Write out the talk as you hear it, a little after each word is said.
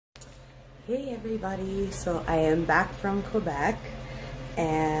Hey everybody, so I am back from Quebec,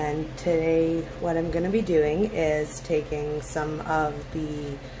 and today what I'm going to be doing is taking some of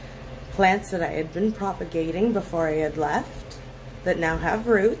the plants that I had been propagating before I had left that now have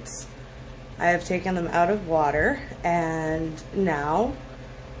roots. I have taken them out of water, and now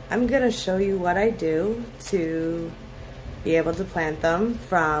I'm going to show you what I do to be able to plant them,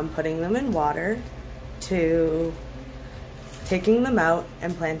 from putting them in water to taking them out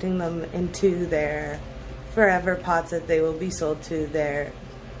and planting them into their forever pots that they will be sold to their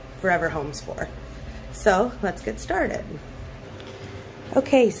forever homes for. So let's get started.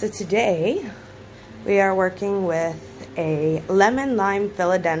 Okay, so today we are working with a lemon lime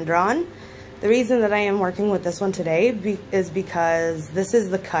philodendron. The reason that I am working with this one today is because this is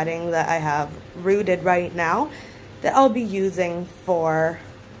the cutting that I have rooted right now that I'll be using for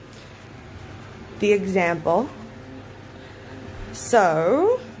the example.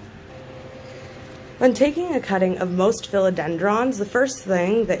 So, when taking a cutting of most philodendrons, the first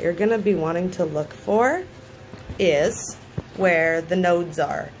thing that you're going to be wanting to look for is where the nodes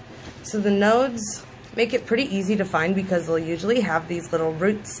are. So the nodes make it pretty easy to find because they'll usually have these little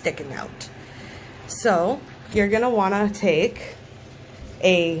roots sticking out. So, you're going to want to take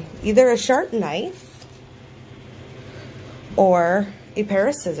either a sharp knife or a pair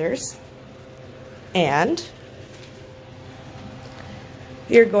of scissors, and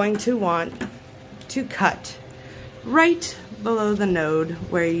you're going to want to cut right below the node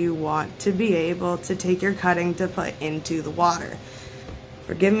where you want to be able to take your cutting to put into the water.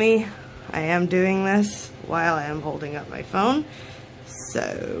 Forgive me, I am doing this while I am holding up my phone,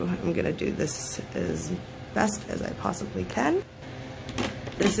 so I'm gonna do this as best as I possibly can.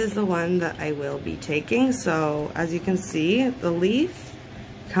 This is the one that I will be taking. So as you can see, the leaf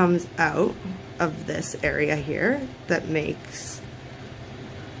comes out of this area here that makes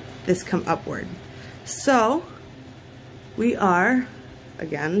this come upward. So we are,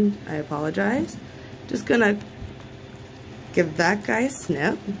 again, I apologize, just gonna give that guy a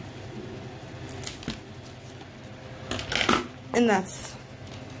snip, and that's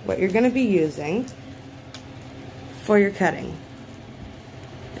what you're gonna be using for your cutting.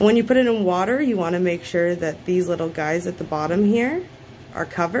 And when you put it in water, you want to make sure that these little guys at the bottom here are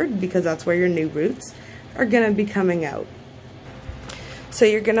covered, because that's where your new roots are gonna be coming out. So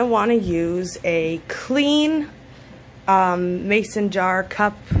you're going to want to use a clean mason jar,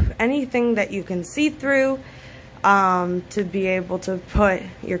 cup, anything that you can see through to be able to put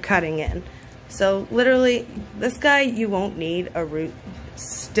your cutting in. So literally, this guy, you won't need a root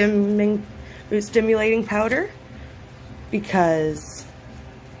stimulating powder because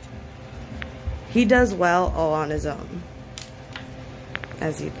he does well all on his own,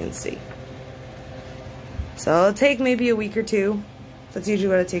 as you can see. So it'll take maybe a week or two. That's usually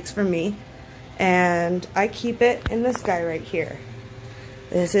what it takes for me. And I keep it in this guy right here.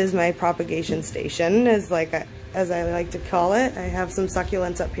 This is my propagation station, as I like to call it. I have some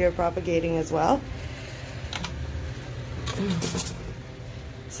succulents up here propagating as well.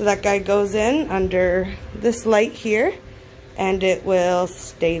 So that guy goes in under this light here, and it will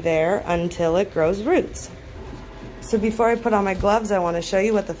stay there until it grows roots. So before I put on my gloves, I want to show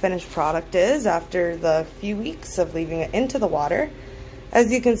you what the finished product is after the few weeks of leaving it into the water. As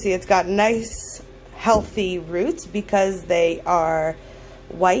you can see, it's got nice, healthy roots because they are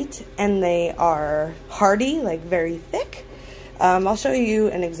white and they are hardy, like very thick. I'll show you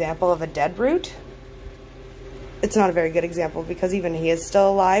an example of a dead root. It's not a very good example because even he is still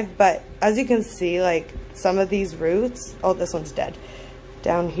alive, but as you can see, like some of these roots, oh, this one's dead,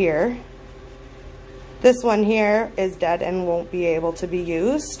 down here. This one here is dead and won't be able to be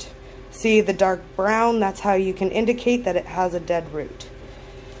used. See the dark brown? That's how you can indicate that it has a dead root.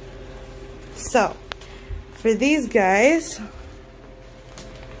 So, for these guys,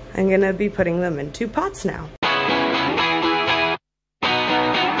 I'm going to be putting them in 2 pots now.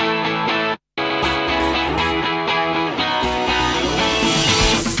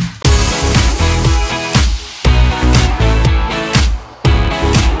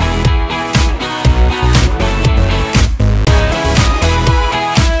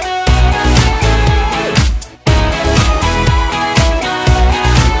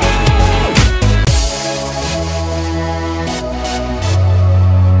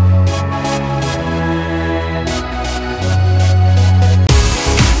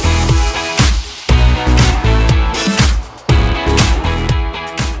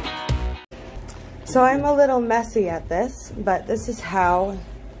 So I'm a little messy at this, but this is how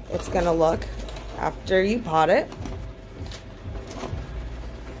it's gonna look after you pot it.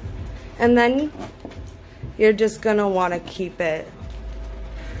 And then you're just gonna wanna keep it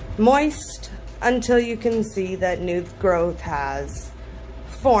moist until you can see that new growth has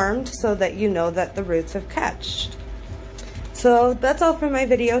formed, so that you know that the roots have catched. So that's all for my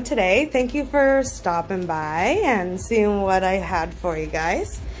video today. Thank you for stopping by and seeing what I had for you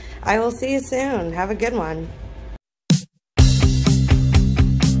guys. I will see you soon. Have a good one.